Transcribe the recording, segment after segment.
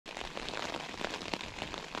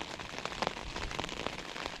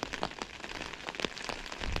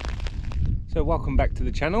So welcome back to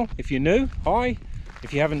the channel. If you're new, hi.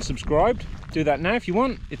 If you haven't subscribed, do that now if you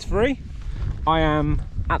want. It's free. I am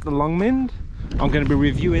at the Long Mynd. I'm going to be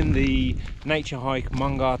reviewing the Naturehike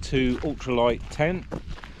Mongar 2 ultralight tent.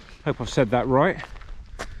 Hope I've said that right.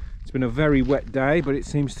 It's been a very wet day, but it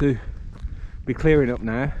seems to be clearing up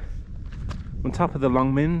now. On top of the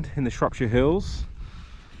Long Mynd in the Shropshire Hills.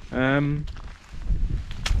 And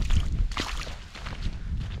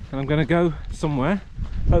I'm going to go somewhere,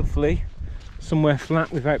 hopefully somewhere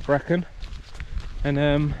flat without bracken,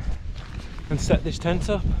 and set this tent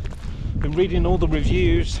up. Been reading all the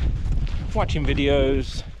reviews, watching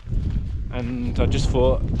videos, and I just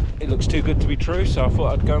thought it looks too good to be true, so I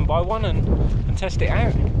thought I'd go and buy one and test it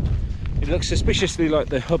out. It looks suspiciously like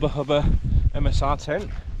the Hubba Hubba MSR tent,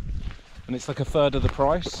 and it's like a third of the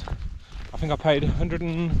price. I think I paid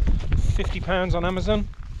 £150 on Amazon.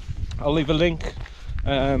 I'll leave a link,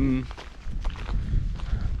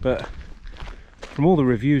 but from all the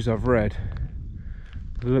reviews I've read,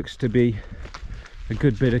 it looks to be a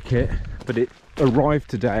good bit of kit. But it arrived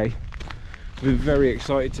today. I've been very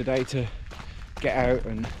excited today to get out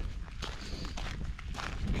and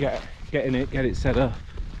get in it, get it set up.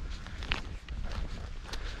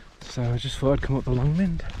 So I just thought I'd come up the Long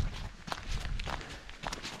Mynd.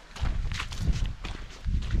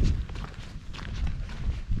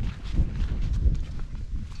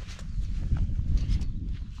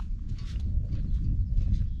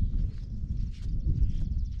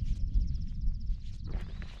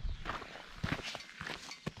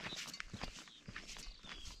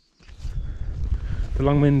 The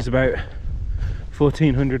Long Mynd's about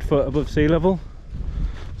 1400 foot above sea level,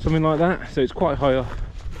 something like that, so it's quite high up.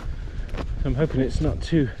 I'm hoping it's not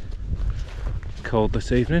too cold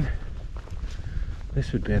this evening.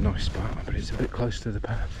 This would be a nice spot, but it's a bit close to the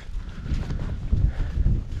path.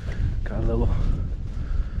 Got a little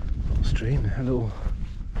stream, a little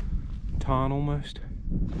tarn almost.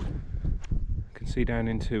 You can see down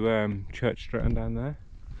into Church Stretton down there.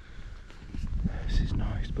 This is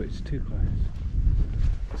nice, but it's too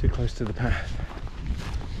close to the path.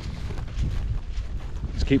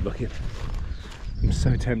 Let's keep looking. I'm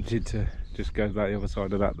so tempted to just go back the other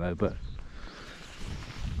side of that though, but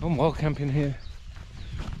I'm wild camping here.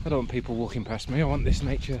 I don't want people walking past me. I want this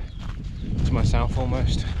nature to myself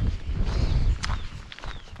almost.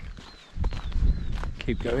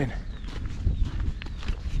 Keep going.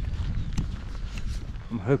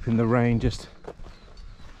 I'm hoping the rain just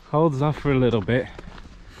holds off for a little bit.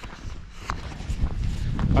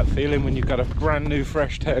 That feeling when you've got a brand new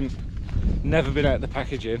fresh tent, never been out of the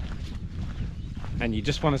packaging, and you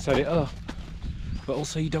just want to set it up, but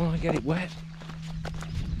also you don't want to get it wet.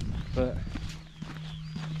 But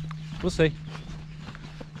we'll see.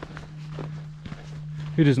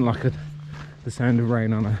 Who doesn't like the sound of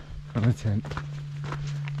rain on a tent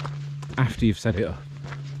after you've set it up?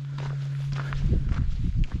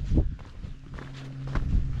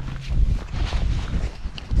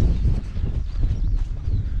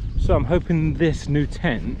 So I'm hoping this new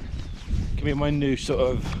tent can be my new sort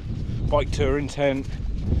of bike touring tent,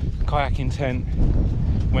 kayaking tent,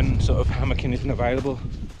 when sort of hammocking isn't available.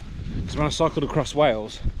 Because when I cycled across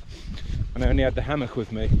Wales and I only had the hammock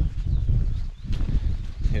with me,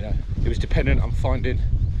 you know, it was dependent on finding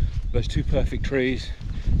those two perfect trees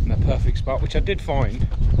and that perfect spot, which I did find.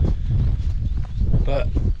 But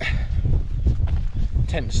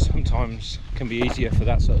tents sometimes can be easier for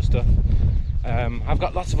that sort of stuff. I've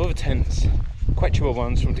got lots of other tents, Quechua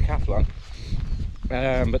ones from Decathlon,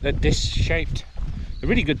 but they're disc-shaped. They're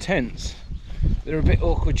really good tents. They're a bit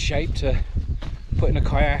awkward shaped to put in a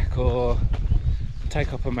kayak or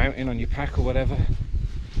take up a mountain on your pack or whatever.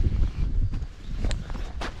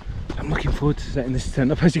 I'm looking forward to setting this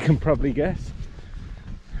tent up, as you can probably guess.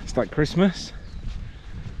 It's like Christmas.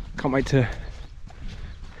 Can't wait to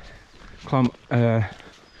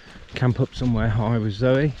camp up somewhere high with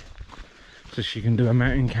Zoe, so she can do a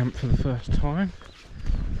mountain camp for the first time.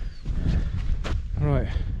 Right,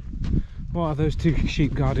 what are those two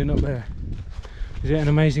sheep guarding up there? Is it an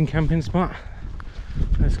amazing camping spot?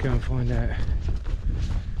 Let's go and find out.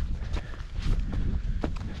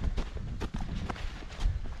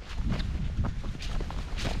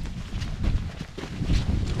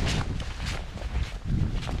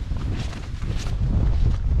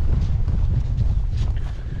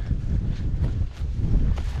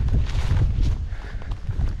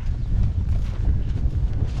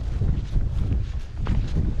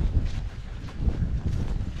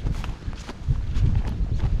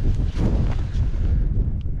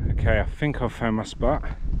 Okay, I think I've found my spot.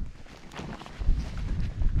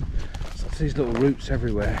 So these little roots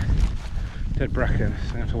everywhere dead bracken,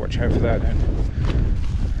 so I have to watch out for that then.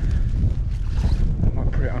 I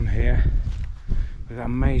might put it on here with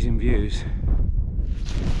amazing views.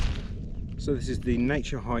 So this is the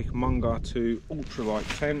Naturehike Mongar 2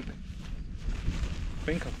 ultralight tent. I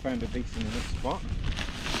think I've found a decent enough spot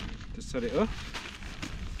to set it up.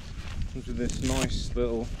 Comes with this nice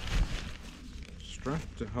little strap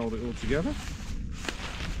to hold it all together.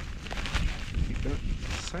 Keep that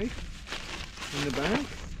safe in the bag.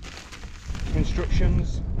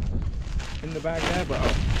 Instructions in the bag there, but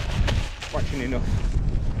I'm watching enough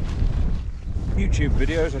YouTube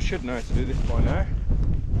videos, I should know how to do this by now.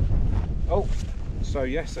 Oh, so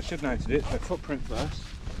yes, I should know how to do it. So footprint first.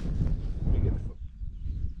 Let me get the foot.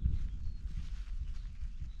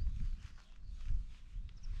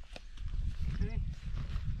 Okay.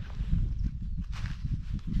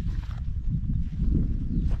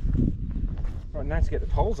 Right, now to get the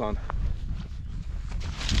poles on.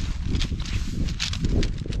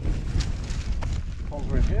 Poles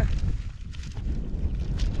are in here.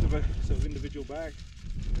 Another sort of individual bag.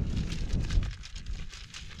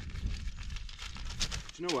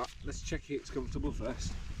 Do you know what? Let's check it's comfortable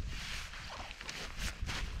first.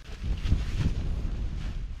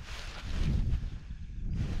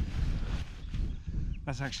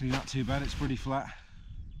 That's actually not too bad, it's pretty flat.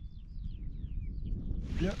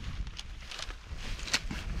 Yep.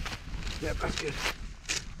 Yep, that's good.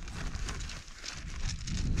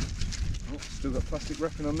 Oh, still got plastic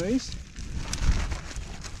wrapping on these.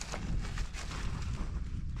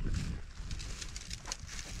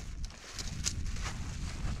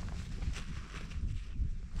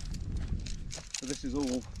 So this is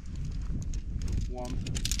all one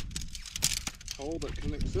hole that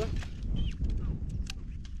connects up.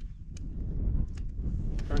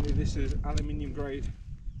 Apparently this is aluminium grade.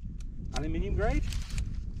 Aluminium grade?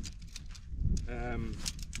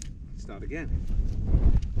 Start again.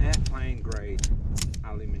 Airplane grade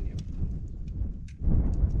aluminium.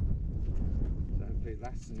 So hopefully it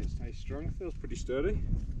lasts and it stays strong. It feels pretty sturdy.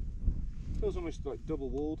 Feels almost like double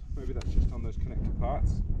walled. Maybe that's just on those connector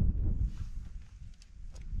parts.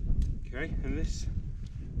 Okay, and this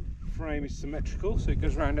frame is symmetrical, so it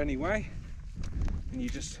goes around anyway, and you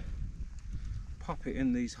just pop it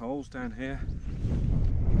in these holes down here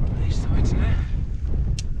on these sides now.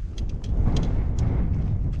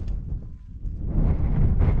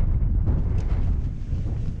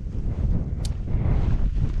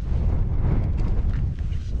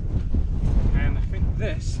 And I think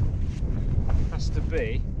this has to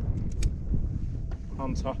be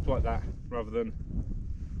on top like that rather than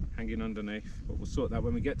hanging underneath, but we'll sort that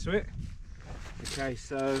when we get to it. Okay,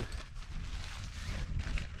 so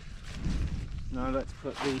now let's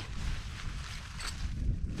put the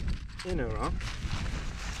inner on.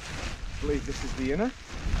 I believe this is the inner.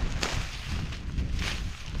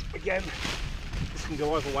 Again, this can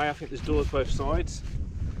go either way. I think there's doors both sides,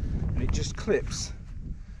 and it just clips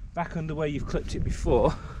back under where you've clipped it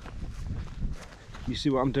before. You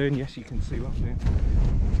see what I'm doing? Yes, you can see what I'm doing.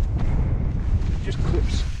 It just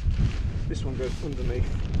clips. This one goes underneath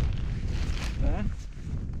there.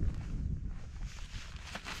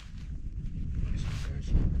 This one goes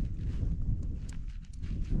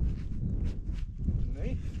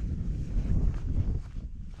underneath.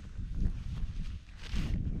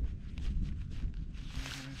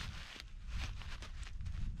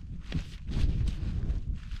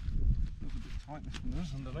 A little bit tight, this one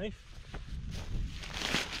is underneath.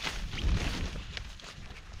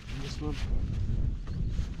 And this one.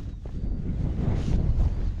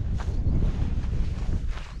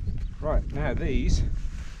 Right, now these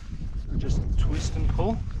are just twist and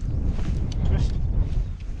pull. Twist,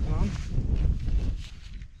 pull on.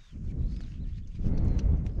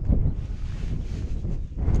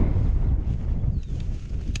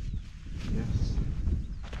 Yes.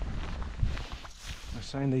 I'm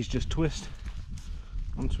saying these just twist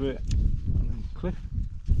onto it and then clip.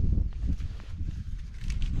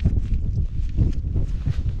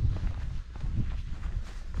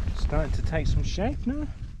 Starting to take some shape now.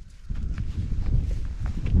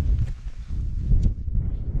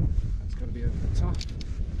 Top.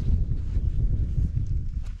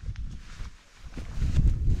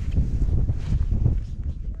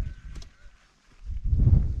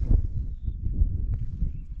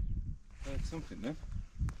 Heard something then,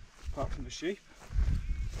 apart from the sheep.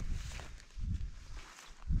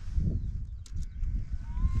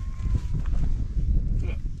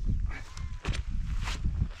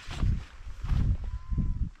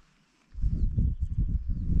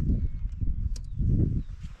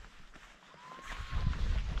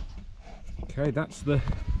 Okay, that's the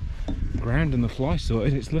ground and the fly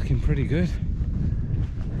sorted. It's looking pretty good.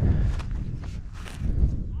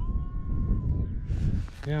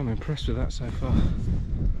 Yeah, I'm impressed with that so far.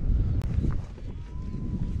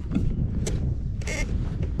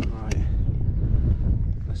 Right,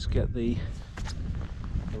 let's get the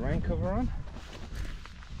rain cover on.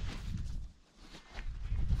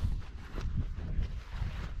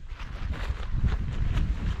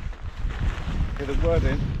 Okay, the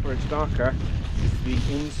wording where it's darker is the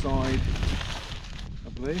inside, I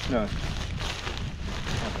believe. No, I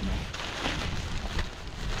don't know.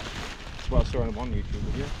 Well, I saw on one YouTube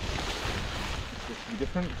video. It's supposed to be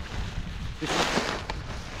different. This is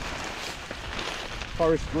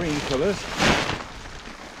forest green colours.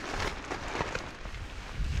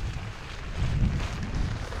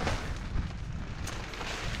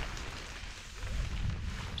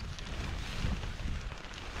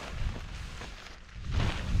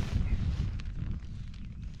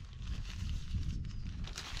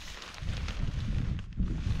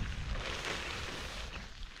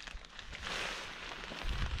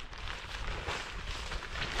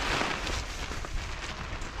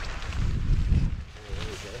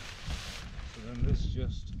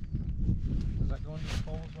 Just, does that go under the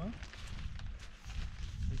pole as well?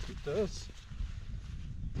 I think it does.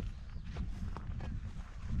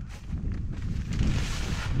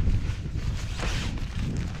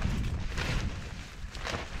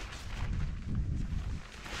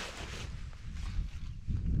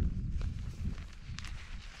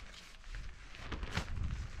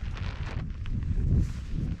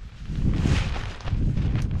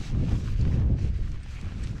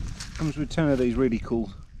 Comes with 10 of these really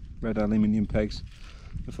cool red aluminium pegs.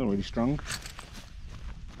 They feel really strong.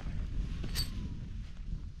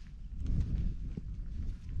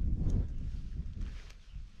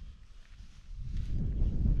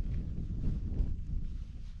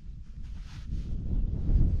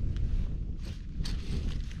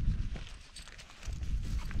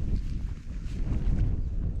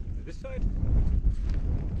 This side.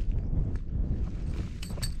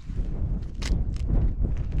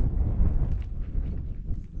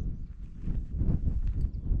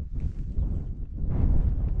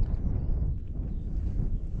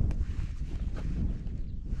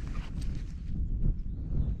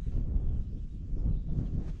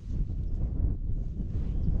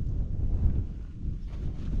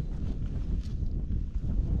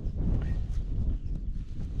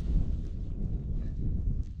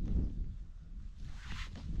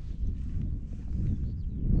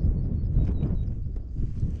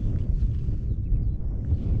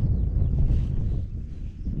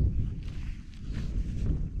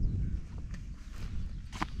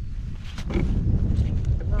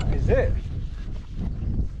 It.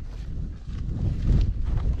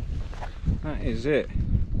 That is it.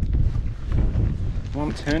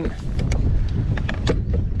 One tent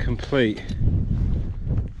complete.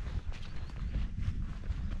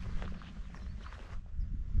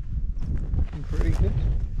 Pretty good.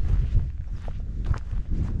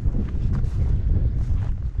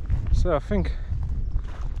 So I think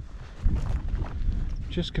I'm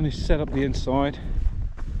just going to set up the inside.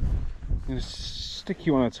 I'm going to stick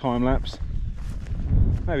you on a time lapse,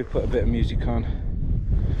 maybe put a bit of music on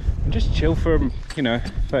and just chill for, you know,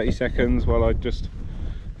 30 seconds while I just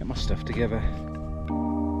get my stuff together.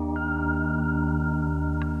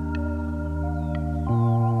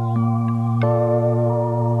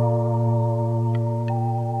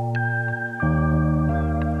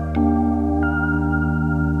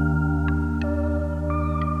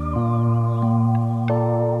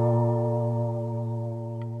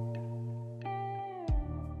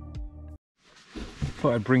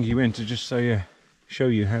 Thought I'd bring you in to just show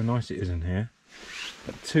you how nice it is in here.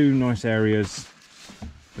 Got two nice areas,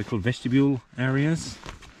 they're called vestibule areas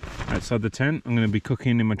outside the tent. I'm going to be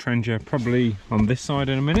cooking in my trencher probably on this side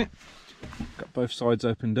in a minute. Got both sides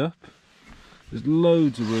opened up. There's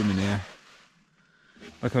loads of room in here.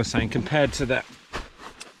 Like I was saying, compared to that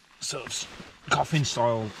sort of coffin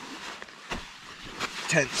style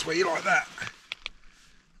tents where you like that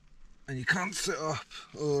and you can't sit up,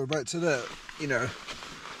 or about to there, you know,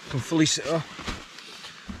 can fully sit up.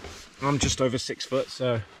 I'm just over 6 foot,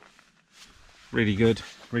 so really good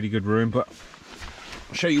room. But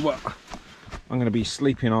I'll show you what I'm going to be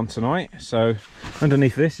sleeping on tonight. So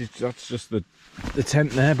underneath this that's just the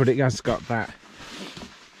tent there, but it has got that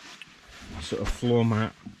sort of floor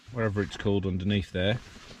mat, whatever it's called, underneath there.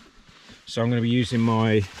 So I'm going to be using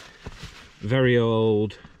my very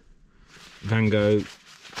old Van Gogh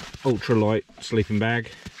ultralight sleeping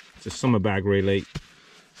bag. It's a summer bag really.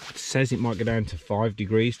 It says it might go down to 5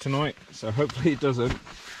 degrees tonight, so hopefully it doesn't,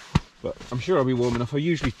 but I'm sure I'll be warm enough. I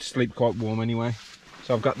usually sleep quite warm anyway.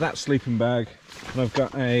 So I've got that sleeping bag, and I've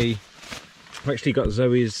got a I've actually got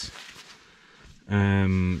Zoe's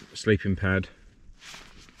sleeping pad.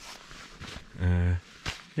 Yeah,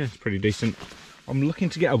 it's pretty decent. I'm looking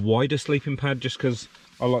to get a wider sleeping pad just because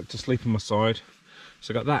I like to sleep on my side.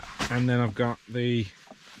 So I got that, and then I've got this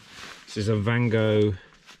is a Van Gogh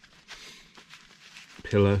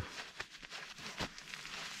pillow,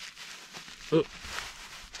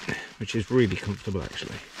 which is really comfortable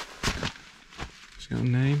actually. It's got a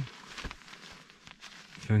name,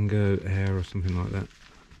 Van Gogh Air or something like that.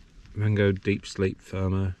 Van Gogh Deep Sleep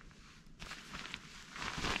Thermo.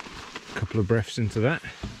 A couple of breaths into that.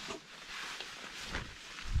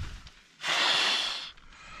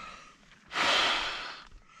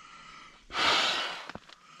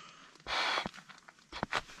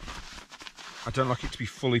 I don't like it to be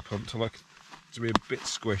fully pumped, I like it to be a bit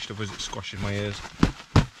squished, otherwise it's squashing my ears.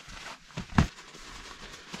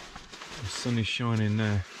 The sun is shining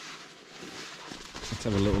there. Let's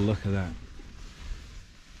have a little look at that.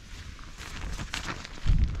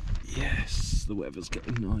 Yes, the weather's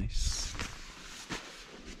getting nice.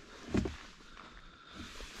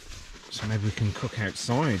 So maybe we can cook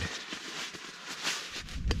outside.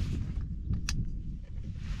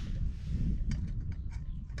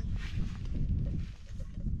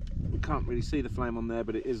 Can't really see the flame on there,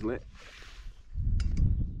 but it is lit.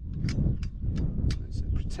 It's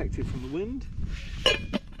protected from the wind.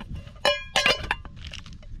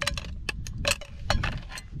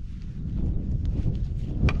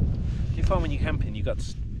 You find when you're camping, you've got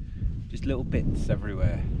just little bits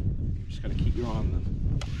everywhere. You just got to keep your eye on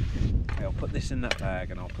them. Okay, I'll put this in that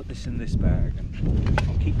bag, and I'll put this in this bag, and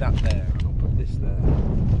I'll keep that there, and I'll put this there.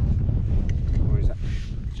 Or is that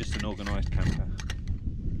just an organised camper?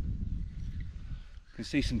 You can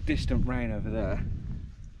see some distant rain over there.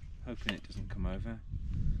 Hoping it doesn't come over.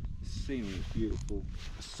 The scenery is beautiful.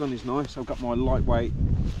 The sun is nice. I've got my lightweight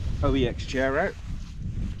OEX chair out.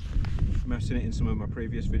 You may have seen it in some of my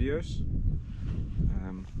previous videos.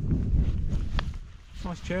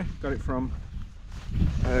 Nice chair. Got it from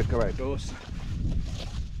Go Outdoors.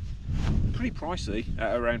 Pretty pricey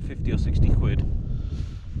at around 50 or 60 quid.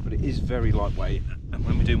 But it is very lightweight. And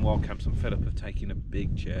when we're doing wild camps, I'm fed up of taking a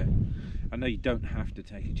big chair. I know you don't have to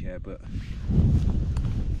take a chair, but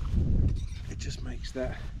it just makes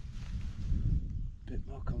that a bit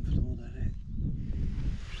more comfortable, doesn't it?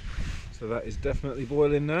 So that is definitely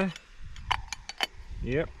boiling there.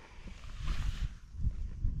 Yep.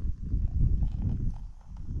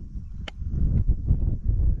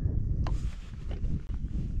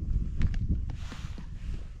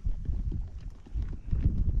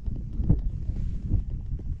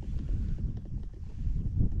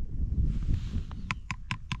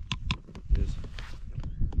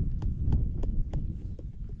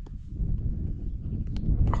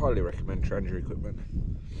 Highly recommend Trangia equipment.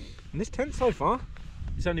 And this tent so far,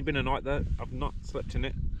 it's only been a night though, I've not slept in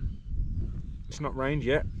it. It's not rained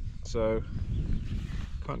yet, so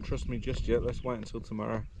can't trust me just yet. Let's wait until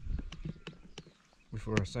tomorrow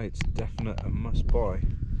before I say it's definite a must buy.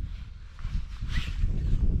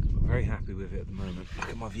 I'm very happy with it at the moment. Look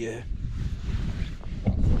at my view.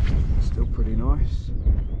 Still pretty nice.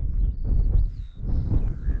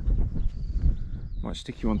 Might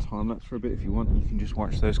stick you on time lapse for a bit if you want. You can just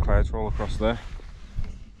watch those clouds roll across there.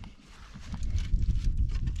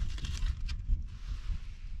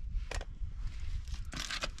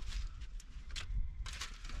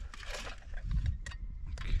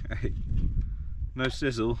 Okay, no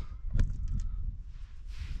sizzle.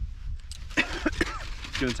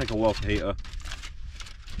 It's going to take a while to heat up.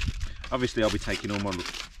 Obviously I'll be taking all my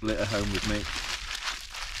litter home with me.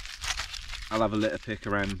 I'll have a litter pick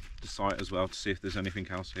around the site as well to see if there's anything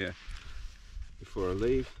else here before I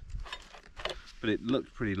leave. But it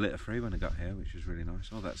looked pretty litter free when I got here, which was really nice.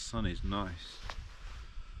 Oh, that sun is nice.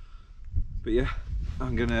 But yeah,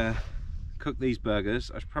 I'm gonna cook these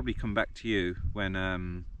burgers. I should probably come back to you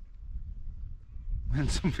when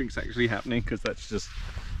something's actually happening, because that's just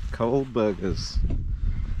cold burgers.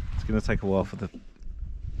 It's gonna take a while for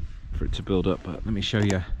it to build up, but let me show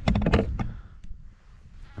you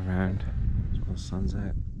around. The sun's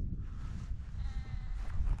out.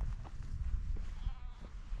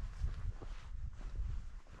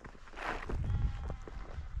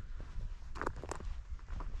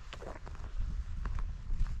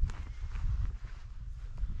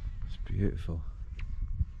 It's beautiful.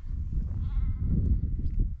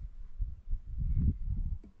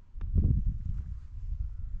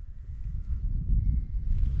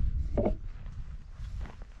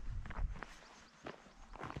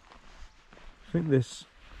 I think this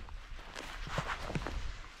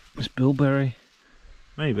bilberry,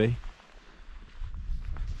 maybe.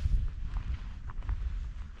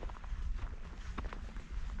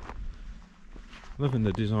 Loving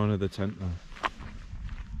the design of the tent though.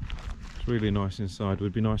 It's really nice inside.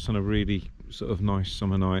 Would be nice on a really sort of nice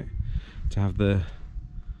summer night to have the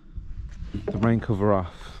rain cover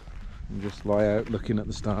off and just lie out looking at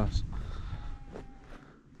the stars.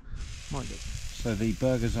 So the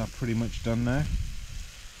burgers are pretty much done now.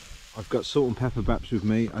 I've got salt and pepper baps with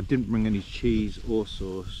me. I didn't bring any cheese or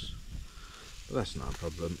sauce, but that's not a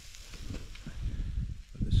problem.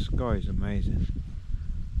 But the sky is amazing.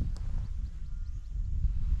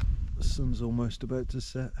 The sun's almost about to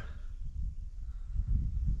set.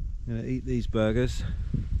 I'm gonna eat these burgers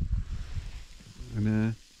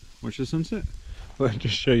and watch the sunset. I'll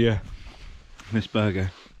just show you this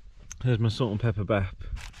burger. There's my salt and pepper bap.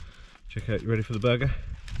 Check out, you ready for the burger?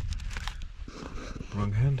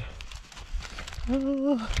 Wrong hand.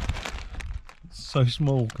 Oh, it's so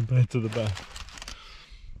small compared to the bap.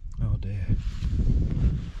 Oh dear.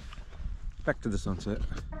 Back to the sunset.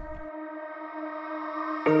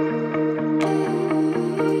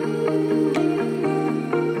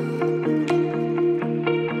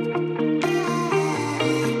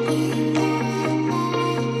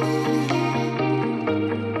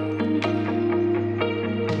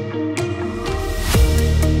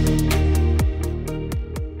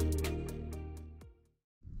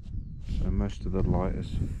 Most of the light has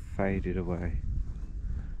faded away.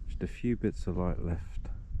 Just a few bits of light left.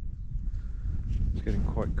 It's getting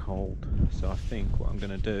quite cold, so I think what I'm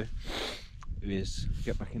going to do is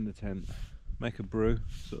get back in the tent, make a brew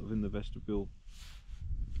sort of in the vestibule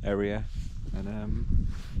area, and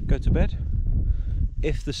go to bed.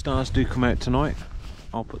 If the stars do come out tonight,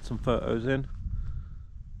 I'll put some photos in.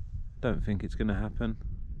 Don't think it's going to happen.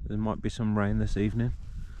 There might be some rain this evening.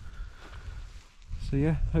 So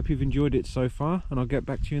yeah, hope you've enjoyed it so far, and I'll get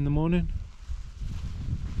back to you in the morning.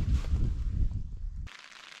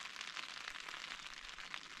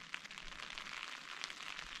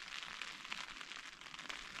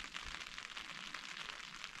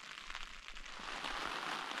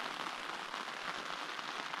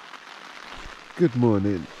 Good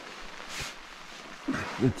morning.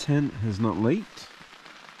 The tent has not leaked.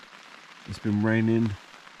 It's been raining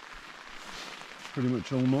pretty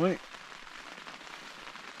much all night.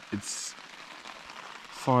 It's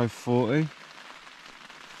 5:40.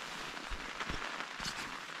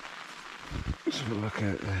 Let's have a look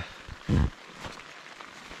out there.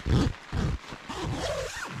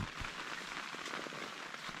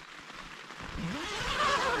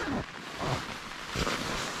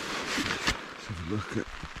 Let's have a look at.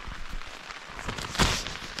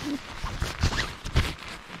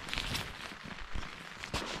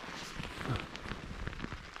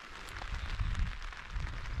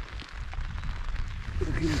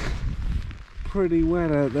 Looking pretty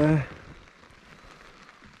wet out there.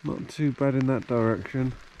 Not too bad in that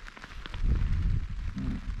direction.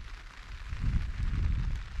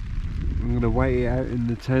 I'm going to wait it out in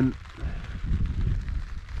the tent.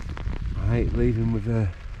 I hate leaving with a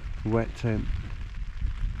wet tent.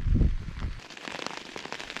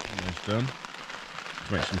 Almost done.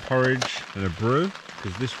 Let's make some porridge and a brew,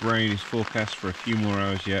 because this rain is forecast for a few more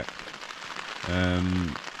hours yet.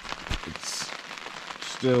 It's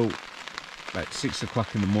still about 6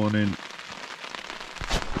 o'clock in the morning.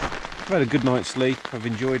 I've had a good night's sleep. I've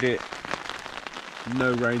enjoyed it.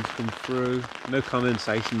 No rain's come through, no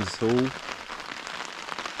condensation at all. I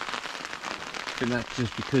think that's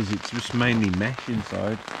just because it's just mainly mesh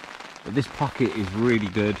inside. But this pocket is really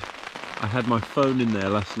good. I had my phone in there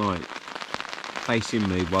last night, facing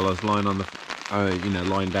me while I was lying on the,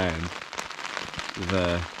 lying down with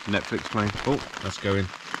Netflix playing. Oh, that's going.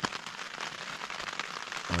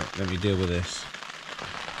 Right, let me deal with this.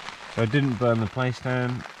 So I didn't burn the place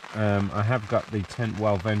down. I have got the tent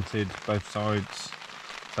well vented both sides.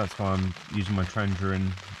 That's why I'm using my Trangia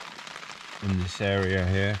in this area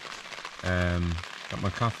here. Got my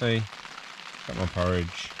coffee, got my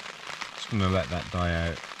porridge. Just gonna let that die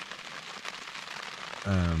out.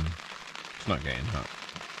 It's not getting hot.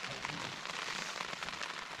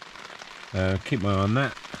 Keep my eye on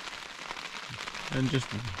that, and just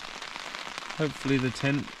hopefully the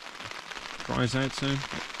tent dries out soon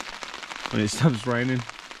when it stops raining.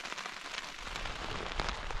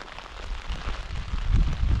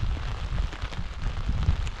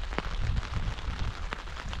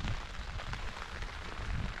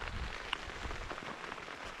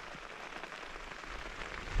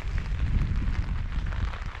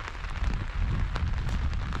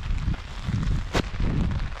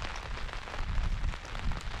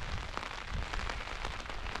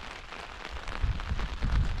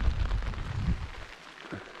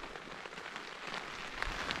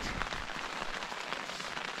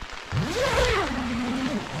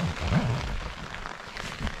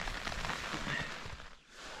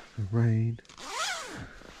 The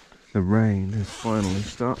rain has finally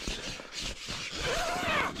stopped.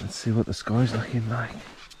 Let's see what the sky's looking like.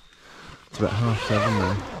 It's about 7:30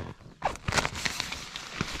 now.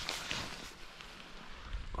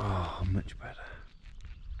 Oh, much better.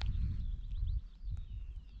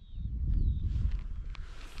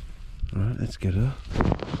 Right, let's get up.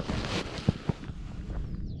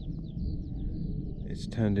 It's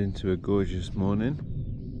turned into a gorgeous morning.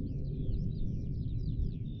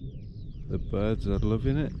 The birds are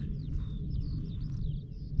loving it.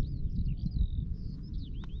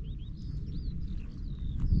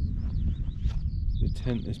 The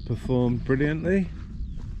tent has performed brilliantly.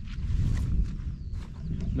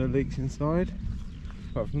 No leaks inside,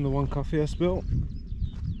 apart from the one coffee I spilt.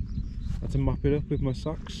 I had to mop it up with my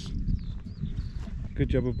socks. Good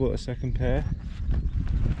job I bought a second pair.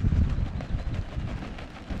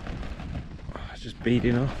 Oh, it's just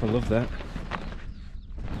beading off, I love that.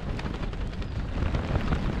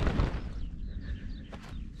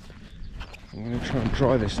 I'm going to try and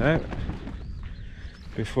dry this out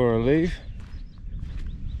before I leave.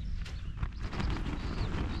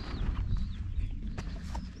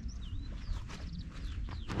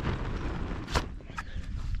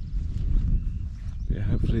 Yeah,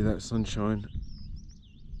 hopefully that sunshine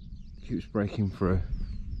keeps breaking through.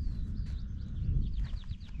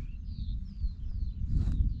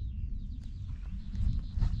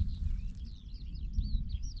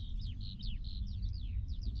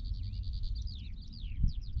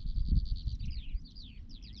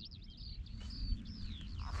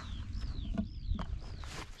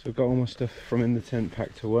 So I've got all my stuff from in the tent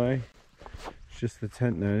packed away. It's just the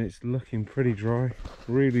tent now and it's looking pretty dry,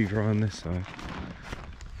 really dry on this side.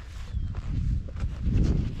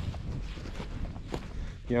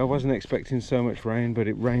 Yeah, I wasn't expecting so much rain, but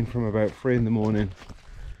it rained from about 3 in the morning,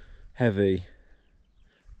 heavy,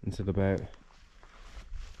 until about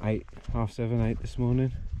 8, half 7, 8 this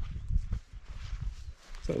morning.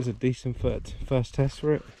 So that was a decent first test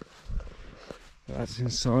for it. But that's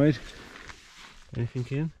inside. Anything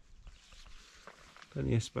in?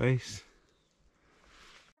 Plenty of space.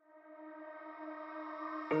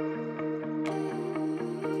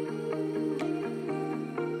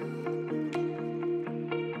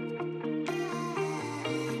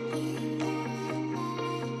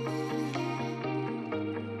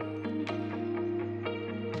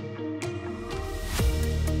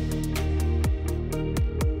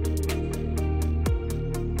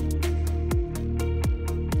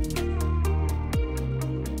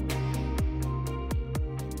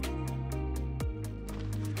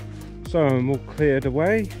 So I'm all cleared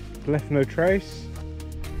away, left no trace.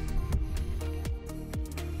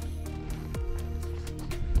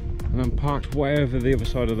 And I'm parked way over the other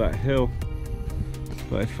side of that hill.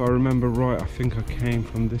 But if I remember right, I think I came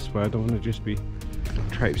from this way. I don't want to just be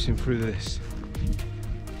traipsing through this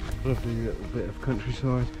lovely little bit of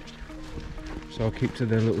countryside. So I'll keep to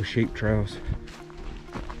their little sheep trails.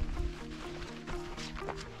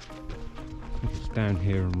 It's down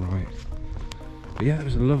here and right. But yeah, it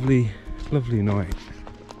was a lovely night.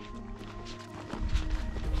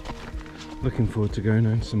 Looking forward to going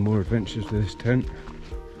on some more adventures with this tent.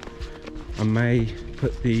 I may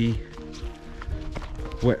put the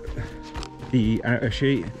outer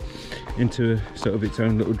sheet into sort of its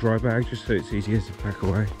own little dry bag, just so it's easier to pack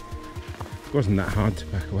away. It wasn't that hard to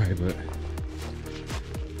pack away, but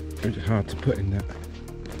it was hard to put in that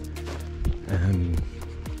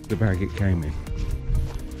the bag it came in.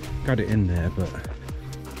 Got it in there, but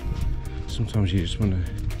sometimes you just want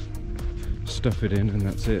to stuff it in and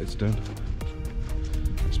that's it, it's done.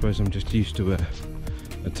 I suppose I'm just used to a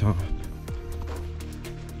tarp.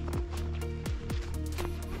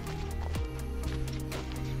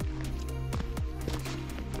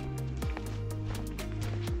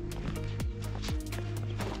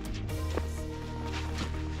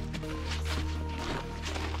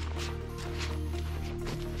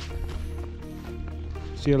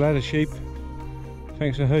 See you later, sheep.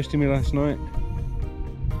 Thanks for hosting me last night.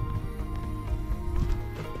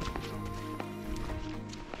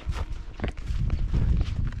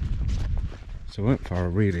 So I went far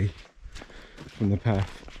really from the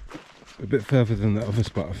path, a bit further than the other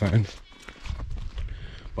spot I found.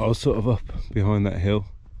 But I was sort of up behind that hill.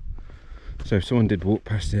 So if someone did walk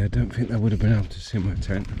past there, I don't think they would have been able to see my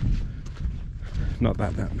tent. Not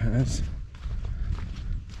that that matters.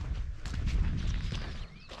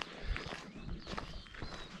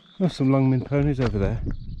 Oh, some Long Mynd ponies over there.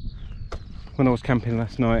 When I was camping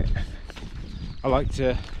last night, I like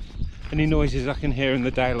to, any noises I can hear in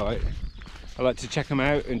the daylight, I like to check them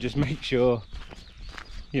out and just make sure,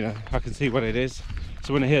 you know, I can see what it is.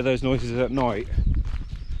 So when I hear those noises at night,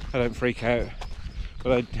 I don't freak out.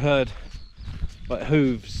 But I heard like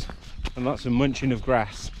hooves and lots of munching of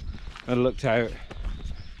grass. I looked out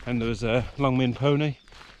and there was a Long Mynd pony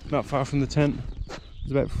not far from the tent.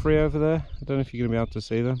 There's about 3 over there. I don't know if you're going to be able to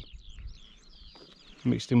see them.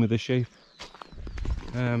 Mixed in with the sheep.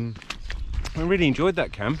 I really enjoyed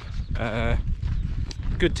that camp.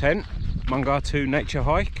 Good tent. Mongar 2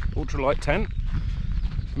 Naturehike, ultralight tent.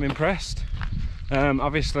 I'm impressed.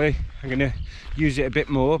 Obviously I'm going to use it a bit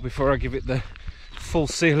more before I give it the full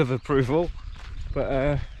seal of approval.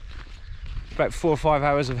 But about 4 or 5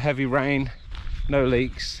 hours of heavy rain, no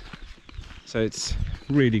leaks. So it's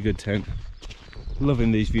really good tent.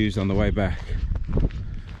 Loving these views on the way back.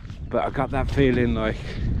 But I got that feeling like,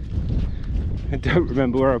 I don't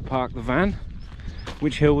remember where I parked the van.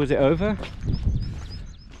 Which hill was it over?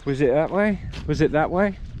 Was it that way? Was it that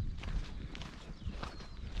way?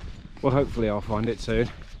 Well, hopefully I'll find it soon.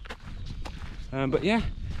 But yeah,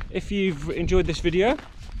 if you've enjoyed this video,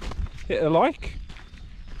 hit a like.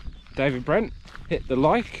 David Brent, hit the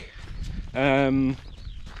like.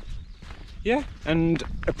 Yeah, and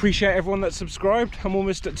appreciate everyone that's subscribed. I'm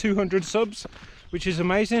almost at 200 subs, which is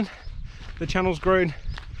amazing. The channel's grown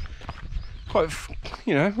quite,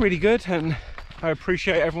 you know, really good, and I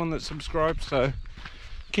appreciate everyone that subscribed. So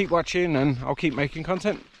keep watching and I'll keep making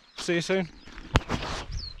content. See you soon.